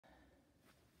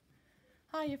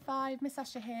Hi Year 5, Miss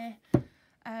Asher here.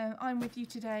 I'm with you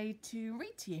today to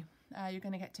read to you. You're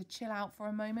going to get to chill out for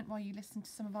a moment while you listen to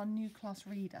some of our new class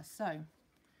readers. So,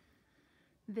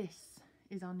 this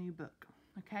is our new book,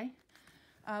 okay?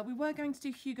 We were going to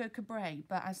do Hugo Cabret,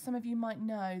 but as some of you might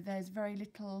know, there's very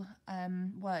little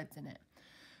words in it.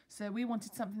 So we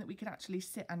wanted something that we could actually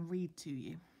sit and read to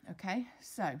you, okay?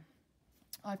 So,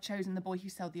 I've chosen The Boy Who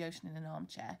Sailed the Ocean in an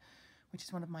Armchair, which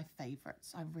is one of my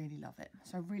favourites. I really love it.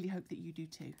 So I really hope that you do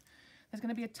too. There's going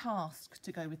to be a task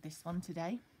to go with this one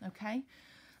today, okay?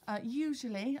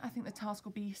 Usually, I think the task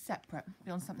will be separate,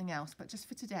 be on something else, but just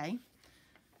for today,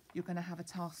 you're going to have a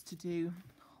task to do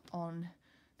on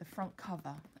the front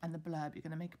cover and the blurb. You're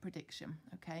going to make a prediction,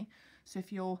 okay? So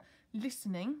if you're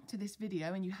listening to this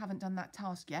video and you haven't done that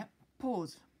task yet,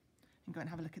 pause and go and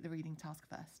have a look at the reading task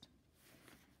first.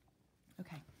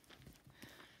 Okay.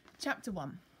 Chapter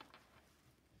 1.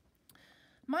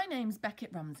 My name's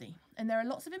Beckett Rumsey, and there are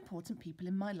lots of important people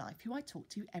in my life who I talk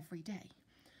to every day.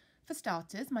 For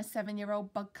starters, my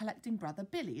 7-year-old bug-collecting brother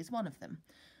Billy is one of them,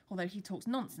 although he talks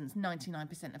nonsense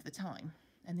 99% of the time.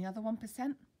 And the other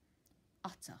 1%?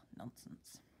 Utter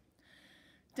nonsense.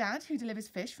 Dad, who delivers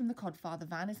fish from the Codfather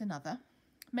van, is another.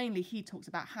 Mainly he talks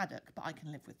about haddock, but I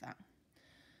can live with that.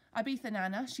 Ibiza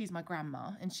Nana, she's my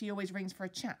grandma, and she always rings for a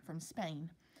chat from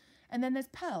Spain. And then there's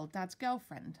Pearl, Dad's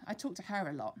girlfriend. I talk to her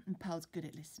a lot, and Pearl's good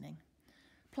at listening.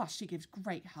 Plus, she gives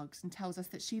great hugs and tells us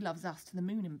that she loves us to the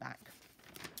moon and back,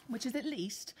 which is at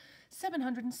least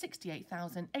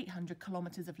 768,800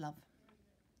 kilometres of love.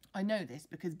 I know this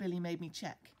because Billy made me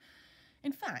check.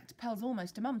 In fact, Pearl's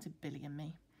almost a mum to Billy and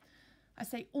me. I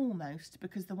say almost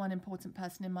because the one important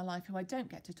person in my life who I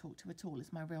don't get to talk to at all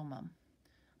is my real mum.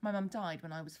 My mum died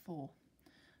when I was 4.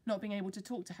 Not being able to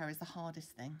talk to her is the hardest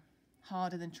thing.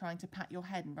 Harder than trying to pat your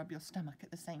head and rub your stomach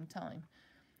at the same time.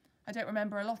 I don't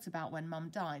remember a lot about when Mum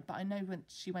died, but I know when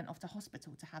she went off to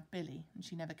hospital to have Billy and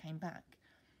she never came back.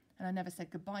 And I never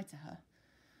said goodbye to her.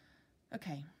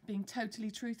 Okay, being totally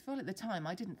truthful, at the time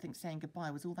I didn't think saying goodbye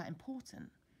was all that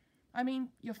important. I mean,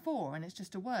 you're 4 and it's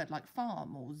just a word like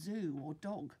farm or zoo or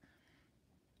dog.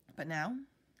 But now,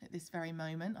 at this very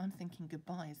moment, I'm thinking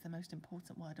goodbye is the most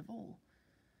important word of all.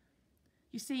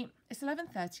 You see, it's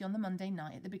 11:30 on the Monday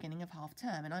night at the beginning of half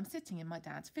term, and I'm sitting in my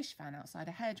dad's fish van outside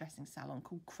a hairdressing salon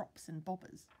called Crops and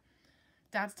Bobbers.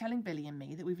 Dad's telling Billy and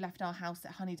me that we've left our house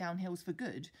at Honeydown Hills for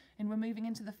good and we're moving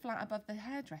into the flat above the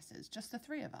hairdressers, just the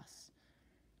 3 of us.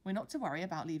 We're not to worry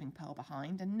about leaving Pearl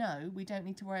behind, and no, we don't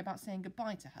need to worry about saying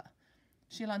goodbye to her.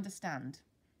 She'll understand.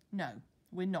 No,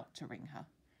 we're not to ring her.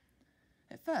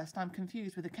 At first, I'm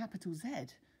confused with a capital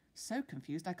Z. So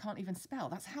confused I can't even spell.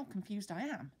 That's how confused I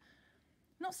am.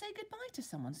 Not say goodbye to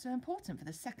someone so important for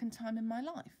the 2nd time in my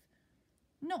life.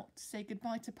 Not say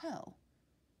goodbye to Pearl.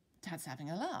 Dad's having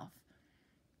a laugh.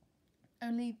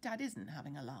 Only Dad isn't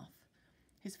having a laugh.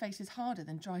 His face is harder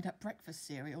than dried up breakfast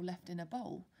cereal left in a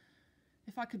bowl.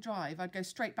 If I could drive, I'd go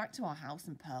straight back to our house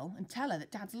and Pearl and tell her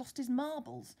that Dad's lost his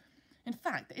marbles. In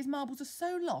fact, that his marbles are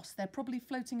so lost they're probably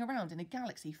floating around in a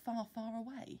galaxy far, far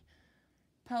away.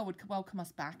 Pearl would welcome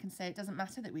us back and say it doesn't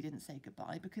matter that we didn't say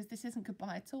goodbye because this isn't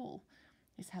goodbye at all.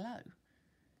 It's hello.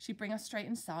 She'd bring us straight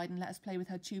inside and let us play with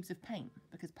her tubes of paint,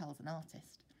 because Pearl's an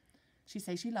artist. She'd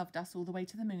say she loved us all the way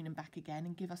to the moon and back again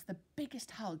and give us the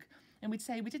biggest hug, and we'd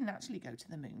say we didn't actually go to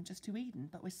the moon, just to Eden,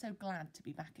 but we're so glad to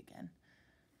be back again.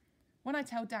 When I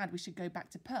tell Dad we should go back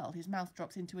to Pearl, his mouth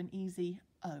drops into an easy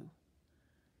O.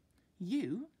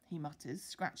 You, he mutters,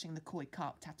 scratching the koi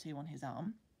carp tattoo on his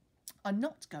arm, are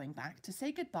not going back to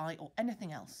say goodbye or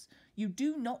anything else. You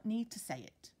do not need to say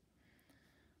it.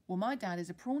 Well, my dad is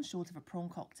a prawn short of a prawn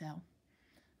cocktail.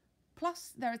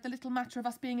 Plus, there is the little matter of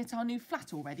us being at our new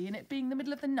flat already and it being the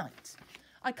middle of the night.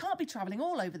 I can't be travelling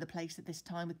all over the place at this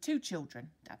time with 2 children,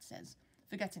 Dad says,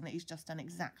 forgetting that he's just done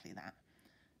exactly that.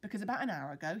 Because about an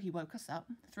hour ago, he woke us up,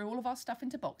 threw all of our stuff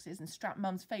into boxes and strapped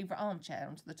Mum's favourite armchair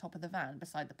onto the top of the van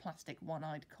beside the plastic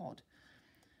one-eyed cod.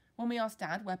 When we asked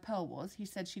Dad where Pearl was, he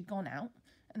said she'd gone out,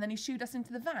 and then he shooed us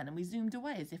into the van and we zoomed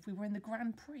away as if we were in the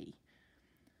Grand Prix.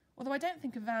 Although I don't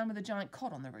think a van with a giant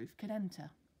cod on the roof could enter.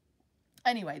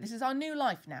 Anyway, this is our new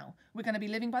life now. We're going to be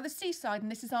living by the seaside and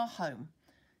this is our home.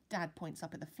 Dad points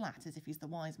up at the flat as if he's the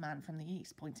wise man from the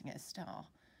east pointing at a star.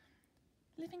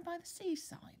 Living by the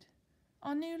seaside?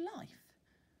 Our new life?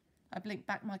 I blinked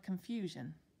back my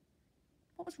confusion.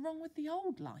 What was wrong with the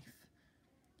old life?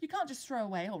 You can't just throw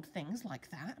away old things like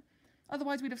that.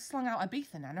 Otherwise we'd have slung out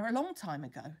Ibiza Nana a long time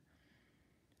ago.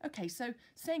 Okay, so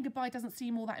saying goodbye doesn't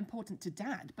seem all that important to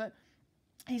Dad, but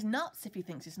he's nuts if he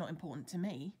thinks it's not important to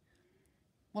me.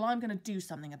 Well, I'm going to do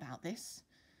something about this.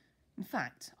 In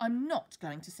fact, I'm not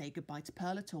going to say goodbye to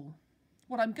Pearl at all.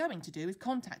 What I'm going to do is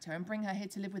contact her and bring her here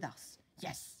to live with us.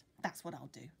 Yes, that's what I'll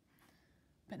do.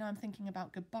 But now I'm thinking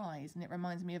about goodbyes, and it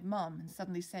reminds me of Mum, and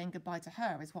suddenly saying goodbye to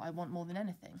her is what I want more than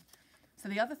anything. So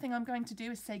the other thing I'm going to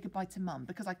do is say goodbye to Mum,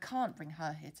 because I can't bring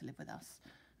her here to live with us,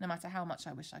 no matter how much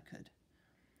I wish I could.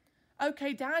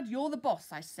 OK, Dad, you're the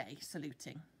boss, I say,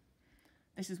 saluting.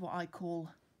 This is what I call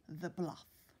the bluff.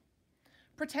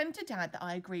 Pretend to Dad that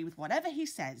I agree with whatever he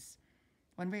says,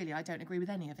 when really I don't agree with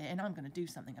any of it, and I'm going to do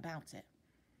something about it.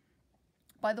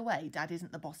 By the way, Dad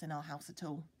isn't the boss in our house at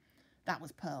all. That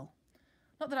was Pearl.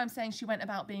 Not that I'm saying she went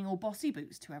about being all bossy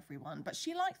boots to everyone, but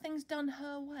she liked things done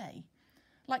her way.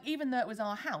 Like, even though it was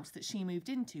our house that she moved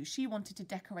into, she wanted to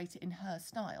decorate it in her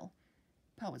style.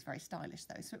 Pearl was very stylish,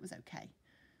 though, so it was okay.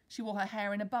 She wore her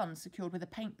hair in a bun secured with a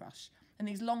paintbrush, and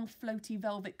these long floaty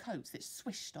velvet coats that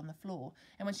swished on the floor,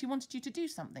 and when she wanted you to do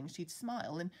something, she'd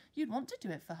smile, and you'd want to do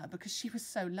it for her because she was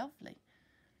so lovely.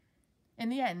 In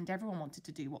the end, everyone wanted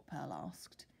to do what Pearl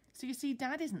asked. So you see,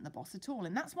 Dad isn't the boss at all,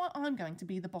 and that's why I'm going to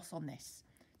be the boss on this.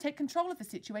 Take control of the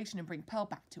situation and bring Pearl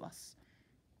back to us.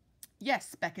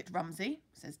 Yes, Beckett Rumsey,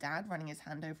 says Dad, running his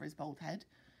hand over his bald head.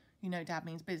 You know Dad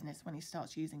means business when he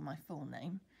starts using my full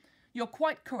name. You're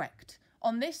quite correct.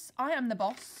 On this, I am the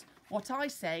boss. What I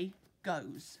say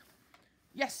goes.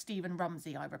 Yes, Stephen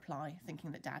Rumsey, I reply,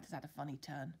 thinking that Dad has had a funny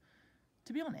turn.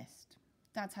 To be honest,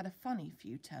 Dad's had a funny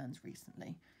few turns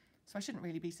recently, so I shouldn't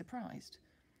really be surprised.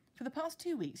 For the past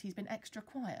 2 weeks, he's been extra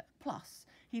quiet. Plus,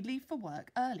 he'd leave for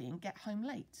work early and get home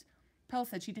late. Pearl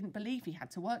said she didn't believe he had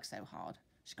to work so hard.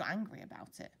 She got angry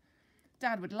about it.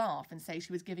 Dad would laugh and say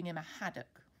she was giving him a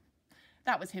haddock.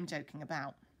 That was him joking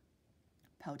about.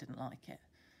 Pearl didn't like it.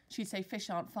 She'd say fish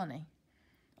aren't funny.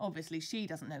 Obviously, she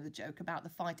doesn't know the joke about the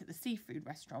fight at the seafood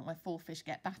restaurant where 4 fish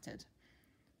get battered.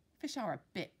 Fish are a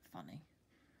bit funny.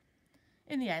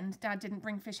 In the end, Dad didn't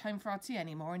bring fish home for our tea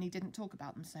anymore, and he didn't talk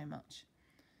about them so much.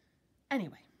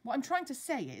 Anyway, what I'm trying to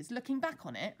say is, looking back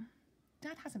on it,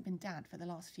 Dad hasn't been Dad for the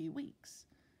last few weeks.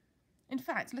 In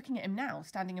fact, looking at him now,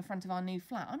 standing in front of our new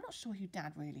flat, I'm not sure who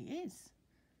Dad really is.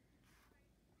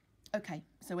 OK,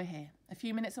 so we're here, a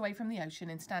few minutes away from the ocean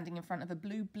and standing in front of a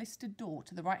blue blistered door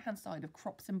to the right-hand side of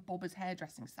Crops and Bobber's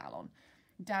hairdressing salon.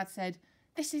 Dad said,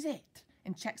 "This is it,"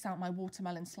 and checks out my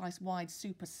watermelon slice wide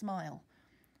super smile.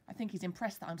 I think he's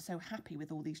impressed that I'm so happy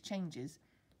with all these changes.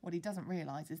 What he doesn't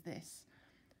realise is this.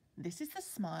 This is the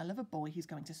smile of a boy who's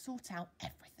going to sort out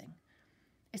everything.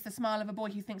 It's the smile of a boy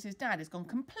who thinks his dad has gone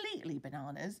completely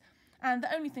bananas, and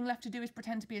the only thing left to do is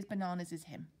pretend to be as bananas as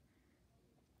him.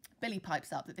 Billy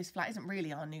pipes up that this flat isn't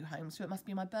really our new home, so it must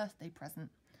be my birthday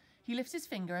present. He lifts his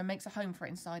finger and makes a home for it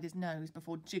inside his nose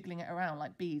before jiggling it around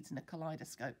like beads in a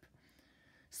kaleidoscope.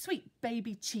 Sweet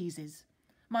baby cheeses.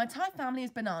 My entire family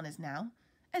is bananas now.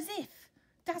 As if.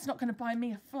 Dad's not going to buy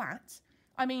me a flat.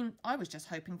 I mean, I was just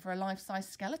hoping for a life-size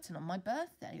skeleton on my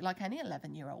birthday, like any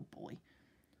 11-year-old boy.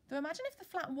 Though imagine if the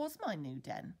flat was my new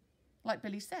den. Like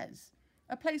Billy says,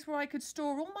 a place where I could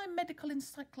store all my medical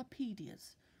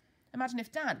encyclopedias. Imagine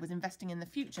if Dad was investing in the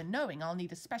future, knowing I'll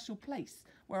need a special place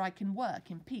where I can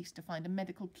work in peace to find a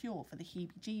medical cure for the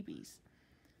heebie-jeebies.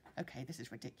 OK, this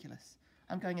is ridiculous.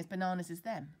 I'm going as bananas as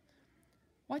them.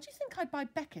 Why do you think I'd buy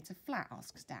Beckett a flat,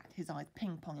 asks Dad, his eyes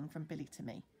ping-ponging from Billy to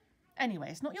me. Anyway,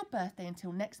 it's not your birthday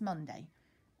until next Monday.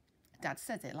 Dad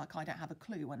says it like I don't have a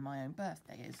clue when my own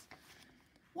birthday is.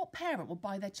 What parent will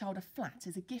buy their child a flat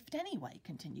as a gift anyway,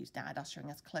 continues Dad,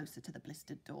 ushering us closer to the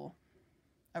blistered door.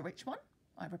 A rich one?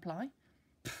 I reply.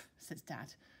 Pfft, says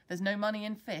Dad. There's no money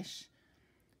in fish.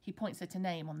 He points at a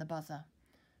name on the buzzer.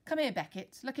 Come here,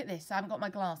 Beckett. Look at this. I haven't got my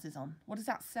glasses on. What does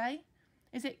that say?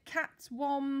 Is it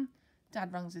Catwom?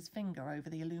 Dad runs his finger over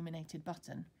the illuminated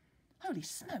button. Holy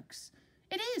smokes.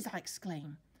 It is, I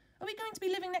exclaim. Are we going to be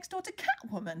living next door to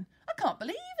Catwoman? I can't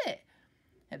believe it.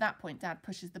 At that point, Dad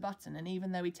pushes the button, and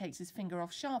even though he takes his finger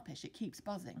off sharpish, it keeps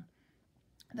buzzing.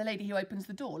 The lady who opens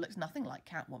the door looks nothing like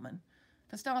Catwoman.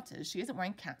 For starters, she isn't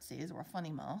wearing cat's ears or a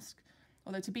funny mask.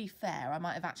 Although, to be fair, I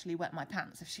might have actually wet my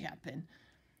pants if she had been.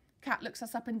 Cat looks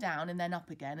us up and down and then up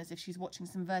again as if she's watching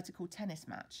some vertical tennis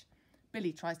match.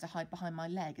 Billy tries to hide behind my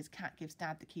leg as Cat gives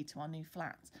Dad the key to our new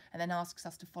flat and then asks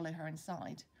us to follow her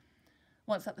inside.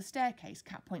 Once up the staircase,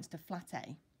 Cat points to flat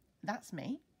A. That's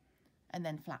me. And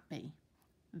then flat B.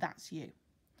 That's you.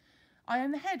 I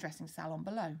own the hairdressing salon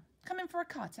below. Come in for a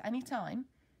cut at any time.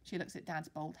 She looks at Dad's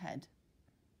bald head.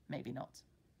 Maybe not.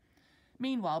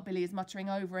 Meanwhile, Billy is muttering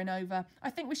over and over, I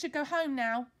think we should go home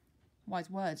now. Wise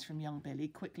words from young Billy,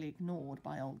 quickly ignored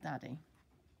by old Daddy.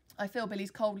 I feel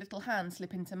Billy's cold little hand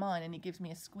slip into mine and he gives me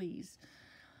a squeeze.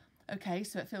 OK,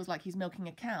 so it feels like he's milking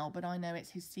a cow, but I know it's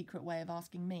his secret way of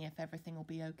asking me if everything will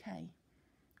be OK.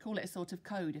 Call it a sort of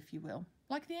code, if you will,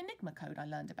 Like the Enigma code I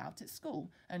learned about at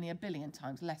school, only a billion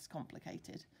times less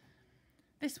complicated.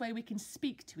 This way we can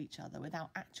speak to each other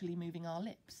without actually moving our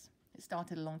lips. It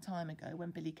started a long time ago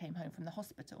when Billy came home from the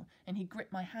hospital and he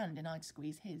gripped my hand and I'd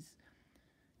squeeze his.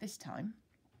 This time,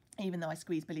 even though I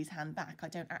squeeze Billy's hand back, I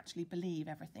don't actually believe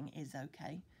everything is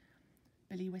okay.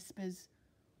 Billy whispers,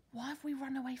 "Why have we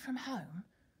run away from home?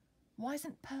 Why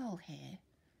isn't Pearl here?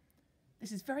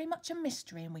 This is very much a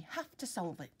mystery and we have to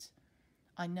solve it."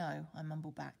 "I know," I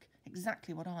mumble back,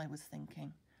 exactly what I was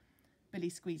thinking. Billy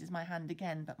squeezes my hand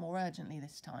again, but more urgently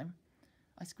this time.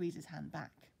 I squeeze his hand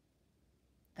back.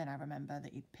 Then I remember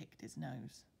that he'd picked his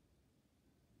nose.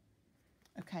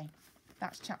 Okay,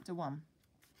 that's chapter 1.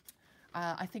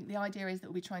 I think the idea is that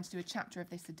we'll be trying to do a chapter of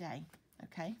this a day,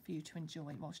 okay, for you to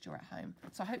enjoy whilst you're at home.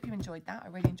 So I hope you enjoyed that. I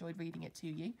really enjoyed reading it to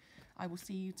you. I will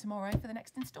see you tomorrow for the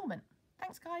next instalment.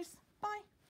 Thanks, guys. Bye.